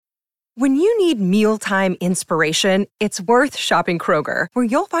When you need mealtime inspiration, it's worth shopping Kroger, where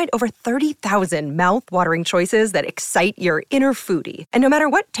you'll find over 30,000 mouth-watering choices that excite your inner foodie. And no matter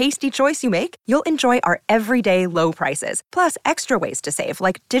what tasty choice you make, you'll enjoy our everyday low prices, plus extra ways to save,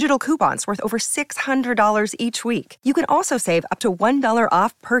 like digital coupons worth over $600 each week. You can also save up to $1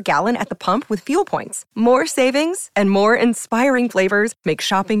 off per gallon at the pump with fuel points. More savings and more inspiring flavors make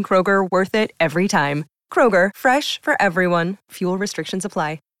shopping Kroger worth it every time. Kroger, fresh for everyone. Fuel restrictions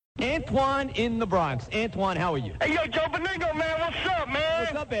apply. Antoine in the Bronx. Antoine, how are you? Hey, yo, Joe Beningo, man, what's up, man?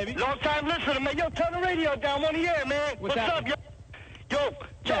 What's up, baby? Long time listener, man. Yo, turn the radio down on the air, man. What's up, yo? Yo,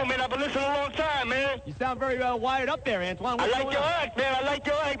 Joe, man, I've been listening a long time, man. You sound very wired up there, Antoine. I like your act, man. I like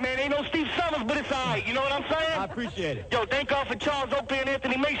your act, man. Ain't no Steve Summers, but it's all right. You know what I'm saying? I appreciate it. Yo, thank God for Charles Oakley and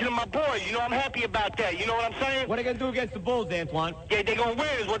Anthony Mason and my boys. You know, I'm happy about that. You know what I'm saying? What are they going to do against the Bulls, Antoine? Yeah, they going to win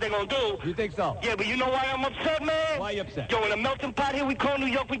is what they going to do. You think so? Yeah, but you know why I'm upset, man? Why are you upset? Yo, in a melting pot here we call New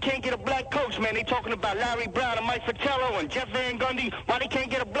York, we can't get a black coach, man. They talking about Larry Brown and Mike Fratello and Jeff Van Gundy. Why they can't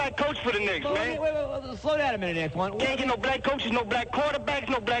get a black coach for the Knicks, man? Wait, slow down a minute, Antoine. Can't get no black coaches, no black quarterbacks,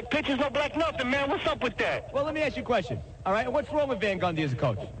 no black pitchers, no black nothing, man. What's up with that? Well, let me ask you a question. All right, what's wrong with Van Gundy as a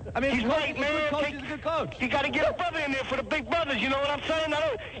coach? I mean, He's right, man. He's a good coach. You got to get a brother in there for the big brothers, you know what I'm saying?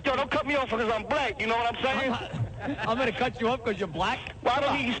 Don't cut me off because I'm black, you know what I'm saying? I'm going to cut you off because you're black? Well, I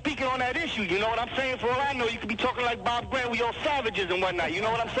don't need you speaking on that issue, you know what I'm saying? For all I know, you could be talking like Bob Grant, we all savages and whatnot, you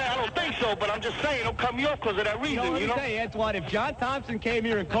know what I'm saying? I don't think so, but I'm just saying, don't cut me off because of that reason, Let me say, Antoine, if John Thompson came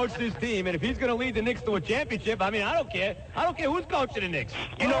here and coached this team, and if he's going to lead the Knicks to a championship, I mean, I don't care. I don't care who's coaching the Knicks.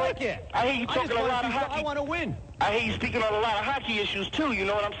 You know I care. I hear you talking a lot of hockey. I want to win. I hear you speaking on a lot of hockey issues, too, you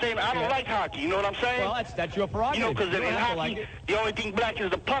know what I'm saying? I don't like hockey, you know what I'm saying? Well, that's your prerogative. You know, because in hockey, the only thing black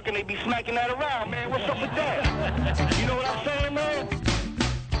is the puck, and they be smacking that around, man. What's up with that? You know what I'm saying, man?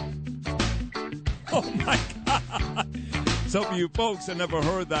 Oh, my God. Some of you folks have never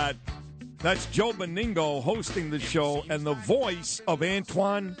heard that. That's Joe Beningo hosting the show, and the voice of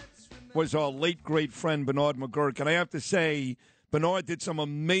Antoine was our late great friend Bernard McGuirk. And I have to say, Bernard did some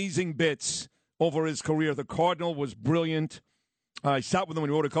amazing bits over his career. The Cardinal was brilliant. I sat with him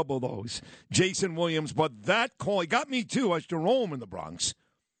and he wrote a couple of those. Jason Williams, but that call, he got me too. I was Jerome in the Bronx,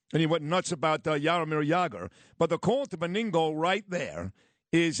 and he went nuts about Jaromir Jagr. But the call to Beningo right there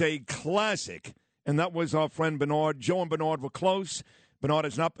is a classic, and that was our friend Bernard. Joe and Bernard were close. Joe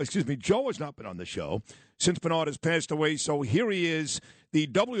has not been on the show since Bernard has passed away. So here he is, the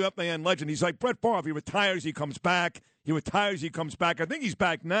WFAN legend. He's like Brett Favre. He retires, he comes back. He retires, he comes back. I think he's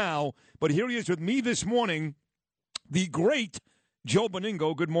back now, but here he is with me this morning, the great Joe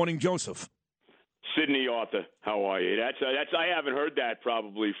Beningo. Good morning, Joseph. Sydney Arthur, how are you? That's I haven't heard that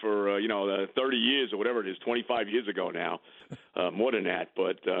probably for 30 years or whatever it is, 25 years ago now, more than that.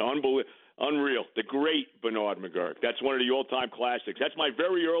 But unreal, the great Bernard McGuirk. That's one of the all-time classics. That's my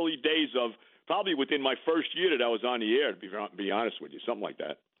very early days of probably within my first year that I was on the air. To be honest with you, something like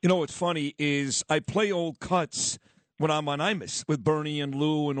that. You know what's funny is I play old cuts when I'm on Imus with Bernie and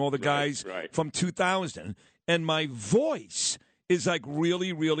Lou and all the guys from 2000, and my voice is like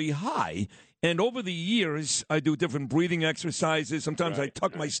really, really high. And over the years, I do different breathing exercises. Sometimes I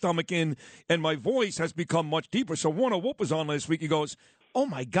tuck my stomach in, and my voice has become much deeper. So Warner Wolf was on last week. He goes, "Oh,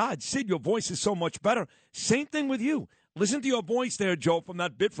 my God, Sid, your voice is so much better." Same thing with you. Listen to your voice there, Joe, from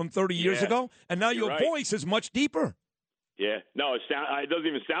that bit from 30 years ago, and now your voice is much deeper. Yeah, no, it doesn't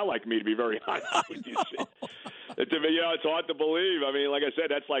even sound like me, to be very honest with you. It's hard to believe. I mean, like I said,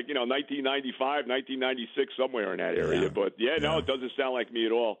 that's like 1995, 1996, somewhere in that area. But no, it doesn't sound like me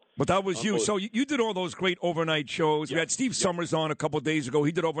at all. But that was you. So you did all those great overnight shows. We had Steve Summers on a couple of days ago.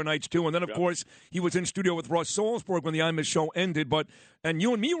 He did overnights too. And then, of course, he was in studio with Russ Salzberg when the Imus show ended. And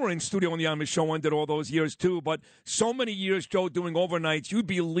you and me were in studio when the Imus show ended all those years too. But so many years, Joe, doing overnights, you'd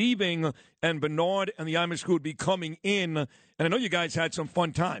be leaving, and Bernard and the Imus crew would be coming in. And I know you guys had some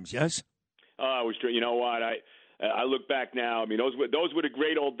fun times. Yes. I was. You know what? I look back now. I mean, those were the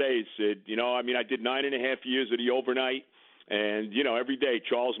great old days, Sid. I mean, I did 9.5 years of the overnight, and every day,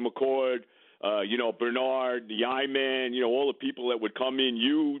 Charles McCord, Bernard, the I-Man, all the people that would come in.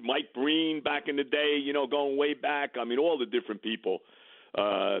 You, Mike Breen, back in the day, going way back. I mean, all the different people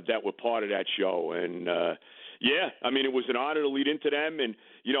that were part of that show, and I mean, it was an honor to lead into them, and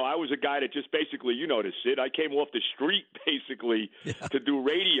I was a guy that just basically, this, Sid. I came off the street basically to do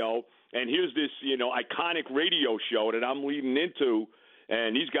radio. And here's this, iconic radio show that I'm leading into,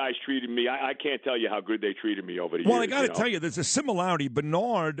 and these guys treated me. I can't tell you how good they treated me over the years. Well, I got to tell you, there's a similarity.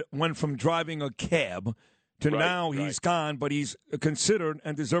 Bernard went from driving a cab to now he's gone, but he's considered,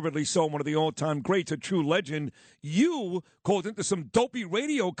 and deservedly so, one of the all-time greats, a true legend. You called into some dopey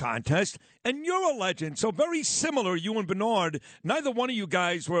radio contest, and you're a legend. So very similar, you and Bernard. Neither one of you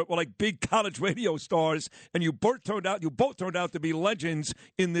guys were like big college radio stars, and you both turned out to be legends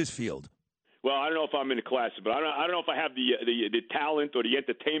in this field. Well, I don't know if I'm in the class, but I don't know if I have the talent or the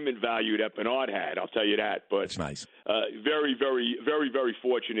entertainment value that Bernard had. I'll tell you that. But it's nice. Very, very, very, very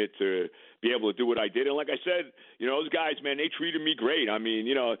fortunate to be able to do what I did. And like I said, those guys, man, they treated me great. I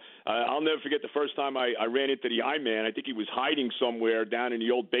mean, I'll never forget the first time I ran into the I-Man. I think he was hiding somewhere down in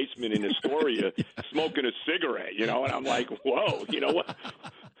the old basement in Astoria, smoking a cigarette. And I'm like, whoa,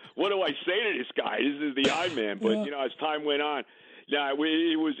 what do I say to this guy? This is the I-Man. But as time went on. Yeah, it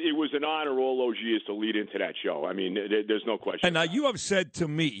was an honor all those years to lead into that show. I mean, there's no question. And now you have said to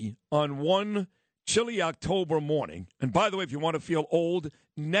me on one chilly October morning, and by the way, if you want to feel old,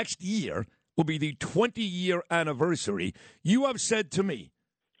 next year will be the 20-year anniversary. You have said to me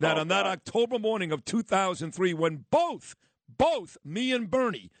that on that October morning of 2003, when both me and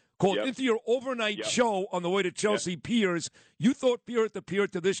Bernie called into your overnight show on the way to Chelsea Piers, you thought Pier at the Pier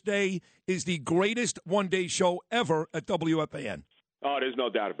to this day is the greatest one-day show ever at WFAN. Oh, there's no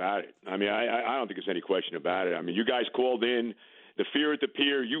doubt about it. I mean, I don't think there's any question about it. I mean, you guys called in the Fear at the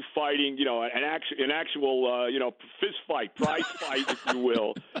Pier, you fighting, an actual fist fight, prize fight, if you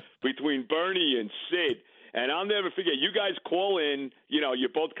will, between Bernie and Sid. And I'll never forget, you guys call in, you're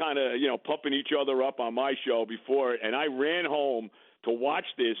both kind of, pumping each other up on my show before it, and I ran home to watch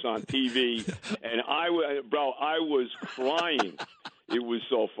this on TV, and I was crying. It was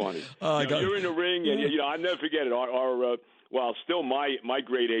so funny. You're in the ring, and I'll never forget it. Our still my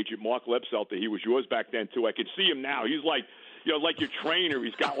great agent, Mark Lepselter, he was yours back then too. I can see him now. He's like, like your trainer.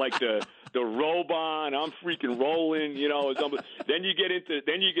 He's got like the robe on. I'm freaking rolling. Then you get into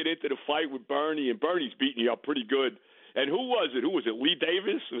the fight with Bernie, and Bernie's beating you up pretty good. And who was it? Lee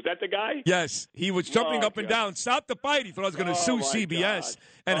Davis? Was that the guy? Yes. He was jumping up and down. Stop the fight. He thought I was going to sue CBS. God.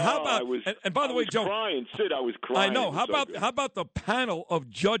 And how about and by the way, Joe, crying. Sid, I was crying. I know. How about the panel of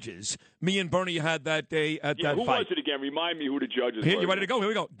judges me and Bernie had that day at that fight? Who was it again? Remind me who the judges were. You ready to go? Here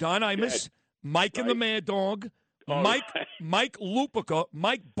we go. Don Imus, Mike and the Mad Dog, Mike Lupica,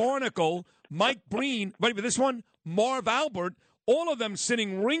 Mike Barnacle, Mike Breen. Ready for this one? Marv Albert. All of them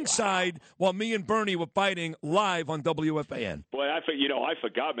sitting ringside while me and Bernie were fighting live on WFAN. Boy, I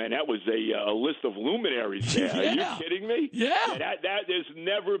forgot, man. That was a list of luminaries there. Are you kidding me? Yeah. That there's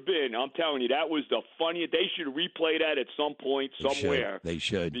never been. I'm telling you, that was the funniest. They should replay that at some point somewhere. They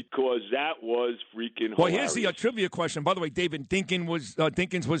should. Because that was freaking hilarious. Well, here's the trivia question. By the way, David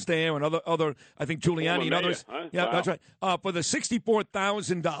Dinkins was there, and other I think Giuliani and others. Huh? Yeah, wow. That's right. For the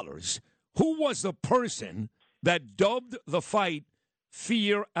 $64,000, who was the person that dubbed the fight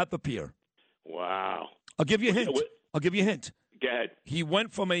Fear at the Pier? Wow. I'll give you a hint. Go ahead. He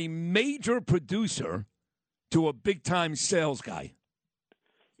went from a major producer to a big-time sales guy.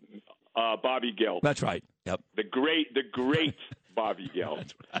 Bobby Gelb. That's right. Yep. The great Bobby Gelb.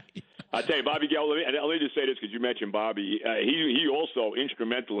 That's right. I tell you, Bobby Gelb, let me just say this because you mentioned Bobby. He also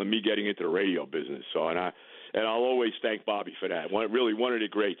instrumental in me getting into the radio business. So, and I'll always thank Bobby for that. Really one of the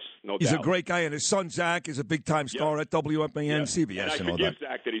greats, no doubt. He's a great guy, and his son, Zach, is a big-time star at WFAN, CBS, and I forgive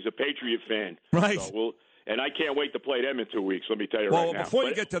Zach that he's a Patriot fan. Right. So and I can't wait to play them in 2 weeks, let me tell you right now. Well, before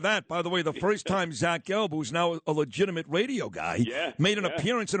you get to that, by the way, the first time Zach Gelb, who's now a legitimate radio guy, made an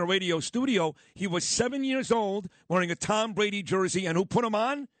appearance in a radio studio, he was 7 years old, wearing a Tom Brady jersey, and who put him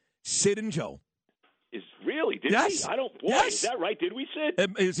on? Sid and Joe. Really? Did yes. we? I don't. Boy, yes. Is that right? Did we,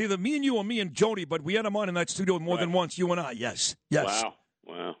 Sid? It's either me and you or me and Jody, but we had him on in that studio more than once. You and I. Yes. Wow.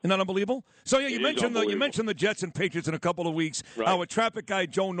 Isn't that unbelievable? So you mentioned the Jets and Patriots in a couple of weeks. Right. Our traffic guy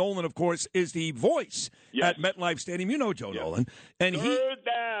Joe Nolan, of course, is the voice at MetLife Stadium. You know Joe Nolan, and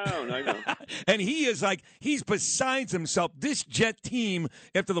down. I know. And he's besides himself. This Jet team,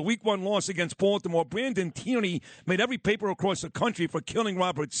 after the Week 1 loss against Baltimore, Brandon Tierney made every paper across the country for killing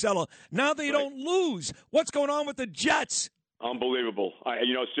Robert Saleh. Now they don't lose. What's going on with the Jets? Unbelievable.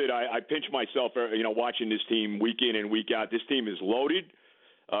 Sid, I pinch myself, watching this team week in and week out. This team is loaded.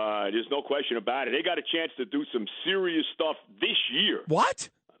 There's no question about it. They got a chance to do some serious stuff this year. What?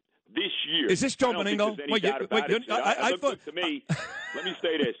 This year. Is this Joe Beningo? I thought to me. Let me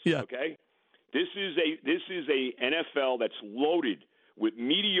say this. Yeah. Okay. This is a NFL that's loaded with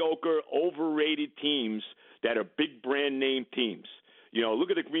mediocre, overrated teams that are big brand name teams. Look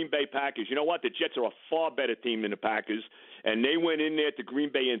at the Green Bay Packers. You know what? The Jets are a far better team than the Packers, and they went in there to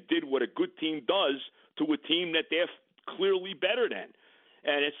Green Bay and did what a good team does to a team that they're clearly better than.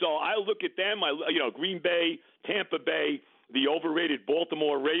 And so I look at them, Green Bay, Tampa Bay, the overrated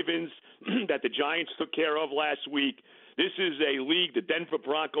Baltimore Ravens that the Giants took care of last week. This is a league, the Denver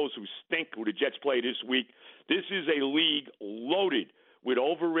Broncos, who stink, who the Jets play this week. This is a league loaded with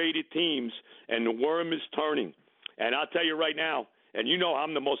overrated teams, and the worm is turning. And I'll tell you right now, and you know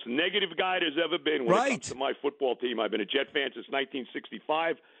I'm the most negative guy there's ever been when it comes to my football team. I've been a Jet fan since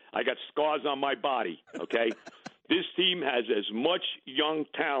 1965. I got scars on my body, okay? This team has as much young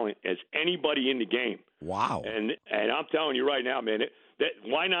talent as anybody in the game. Wow. And I'm telling you right now, man,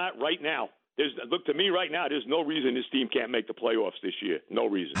 why not right now? Look, to me right now, there's no reason this team can't make the playoffs this year. No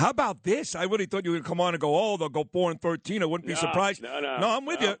reason. How about this? I really thought you would come on and go, they'll go 4-13. I wouldn't be surprised. No, I'm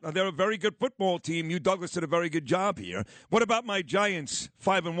with you. They're a very good football team. You, Douglas, did a very good job here. What about my Giants,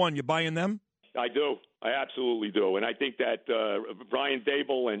 5-1? You buying them? I do. I absolutely do. And I think that Brian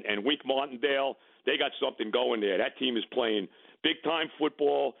Dable and Wink Martindale, they got something going there. That team is playing big-time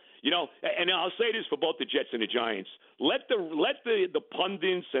football. You know, and I'll say this for both the Jets and the Giants. Let the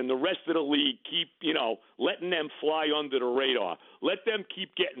pundits and the rest of the league keep, letting them fly under the radar. Let them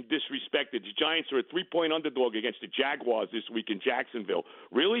keep getting disrespected. The Giants are a 3-point underdog against the Jaguars this week in Jacksonville.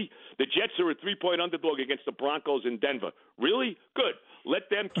 Really? The Jets are a 3-point underdog against the Broncos in Denver. Really? Good.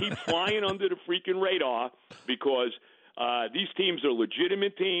 Let them keep flying under the freaking radar because these teams are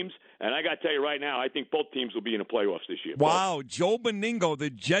legitimate teams, and I got to tell you right now, I think both teams will be in the playoffs this year. Wow, Joe Beningo,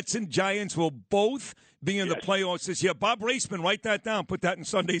 the Jets and Giants will both be in the playoffs this year. Bob Raceman, write that down. Put that in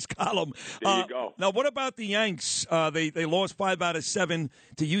Sunday's column. There you go. Now, what about the Yanks? They lost 5 out of 7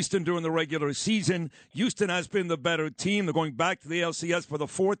 to Houston during the regular season. Houston has been the better team. They're going back to the ALCS for the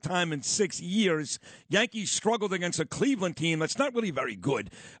 4th time in 6 years. Yankees struggled against a Cleveland team that's not really very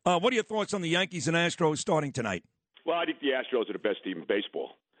good. What are your thoughts on the Yankees and Astros starting tonight? Well, I think the Astros are the best team in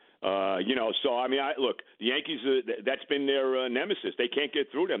baseball. So, I mean, look, the Yankees, that's been their nemesis. They can't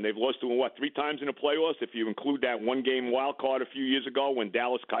get through them. They've lost to them, 3 times in the playoffs, if you include that one-game wild card a few years ago when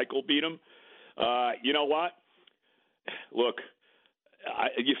Dallas Keuchel beat them. You know what? Look,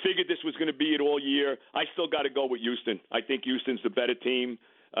 you figured this was going to be it all year. I still got to go with Houston. I think Houston's the better team.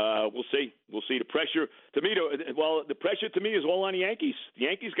 We'll see. We'll see. The pressure to me, the pressure to me is all on the Yankees. The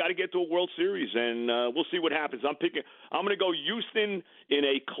Yankees got to get to a World Series, and we'll see what happens. I'm going to go Houston in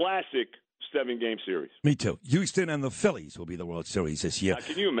a classic 7-game series. Me too. Houston and the Phillies will be the World Series this year.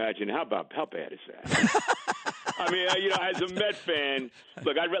 Can you imagine how bad is that? I mean, as a Met fan,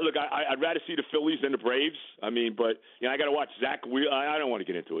 I'd rather see the Phillies than the Braves. I mean, but I got to watch Zach Wheeler. I don't want to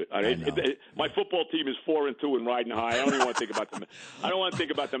get into it. My football team is 4-2 and riding high. I don't even want to think about them. I don't want to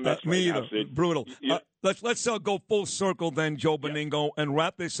think about the Mets. Me right either. Now, Brutal. Let's go full circle then, Joe Beningo, and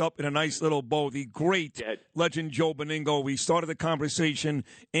wrap this up in a nice little bow. The great legend Joe Beningo. We started the conversation,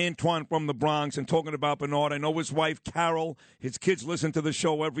 Antoine from the Bronx, and talking about Bernard. I know his wife, Carol, his kids listen to the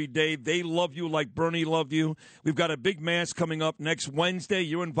show every day. They love you like Bernie loved you. We've got a big mass coming up next Wednesday.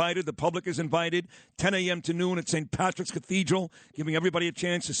 You're invited. The public is invited. 10 a.m. to noon at St. Patrick's Cathedral, giving everybody a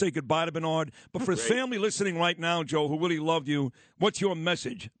chance to say goodbye to Bernard. But for his family listening right now, Joe, who really loved you, what's your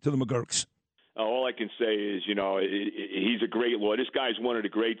message to the McGurks? All I can say is, he's a great lawyer. This guy's one of the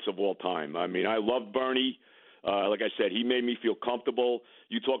greats of all time. I mean, I love Bernie. Like I said, he made me feel comfortable.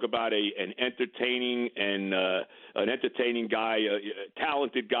 You talk about an entertaining guy, a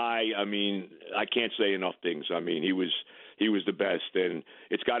talented guy. I mean, I can't say enough things. I mean, he was the best, and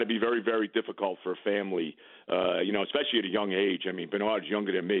it's got to be very, very difficult for a family, especially at a young age. I mean, Bernard's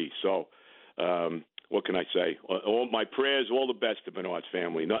younger than me, so. What can I say? All my prayers, all the best to Bernard's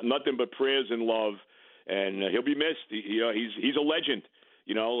family. Nothing but prayers and love, and he'll be missed. He's a legend.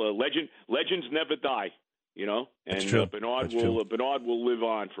 Legends never die. And That's true. Bernard will live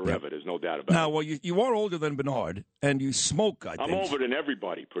on forever. There's no doubt about it. Now, well, you are older than Bernard, and you smoke. I think I'm older than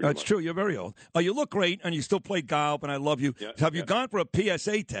everybody. Pretty That's much. true. You're very old. You look great, and you still play golf, and I love you. Have you gone for a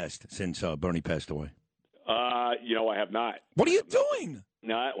PSA test since Bernie passed away? I have not. What are you doing?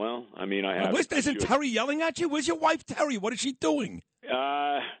 No, well, I mean, I have. Isn't Terry yelling at you? Where's your wife, Terry? What is she doing?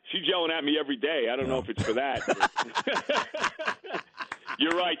 She's yelling at me every day. I don't know if it's for that.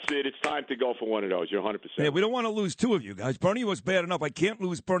 You're right, Sid. It's time to go for one of those. You're 100%. Yeah, we don't want to lose 2 of you guys. Bernie was bad enough. I can't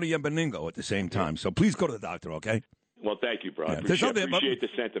lose Bernie and Beningo at the same time. So please go to the doctor, okay? Well, thank you, bro. I Yeah, appreciate the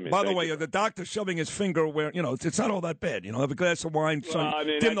sentiment. By the Thank way, you. The doctor shoving his finger where, it's not all that bad. Have a glass of wine, son,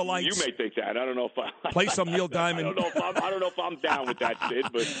 dim the lights. You may think that. I don't know if I... Play some Neil Diamond. I don't know if I'm down with that, Sid,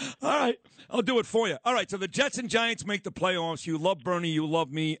 but... All right. I'll do it for you. All right, so the Jets and Giants make the playoffs. You love Bernie, you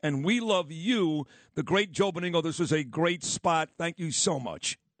love me, and we love you, the great Joe Beningo. This was a great spot. Thank you so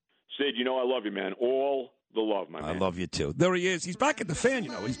much. Sid, I love you, man. All the love, my man. I love you, too. There he is. He's back at the Fan,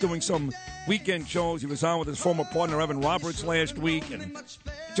 you know. He's doing some weekend shows. He was on with his former partner, Evan Roberts, last week, and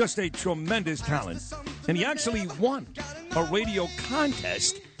just a tremendous talent. And he actually won a radio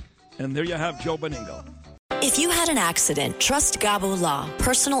contest. And there you have Joe Benigno. If you had an accident, trust Gabo Law,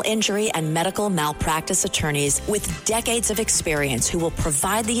 personal injury and medical malpractice attorneys with decades of experience who will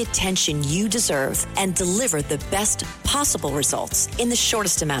provide the attention you deserve and deliver the best possible results in the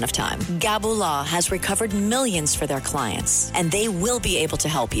shortest amount of time. Gabo Law has recovered millions for their clients, and they will be able to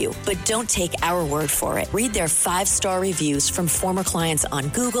help you. But don't take our word for it. Read their 5-star reviews from former clients on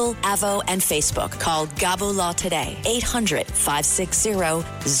Google, Avo, and Facebook. Call Gabo Law today,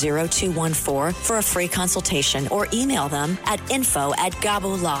 800-560-0214 for a free consultation, or email them at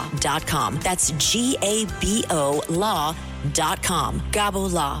info@gabolaw.com. That's GABO law.com.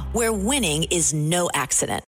 Gabo Law, where winning is no accident.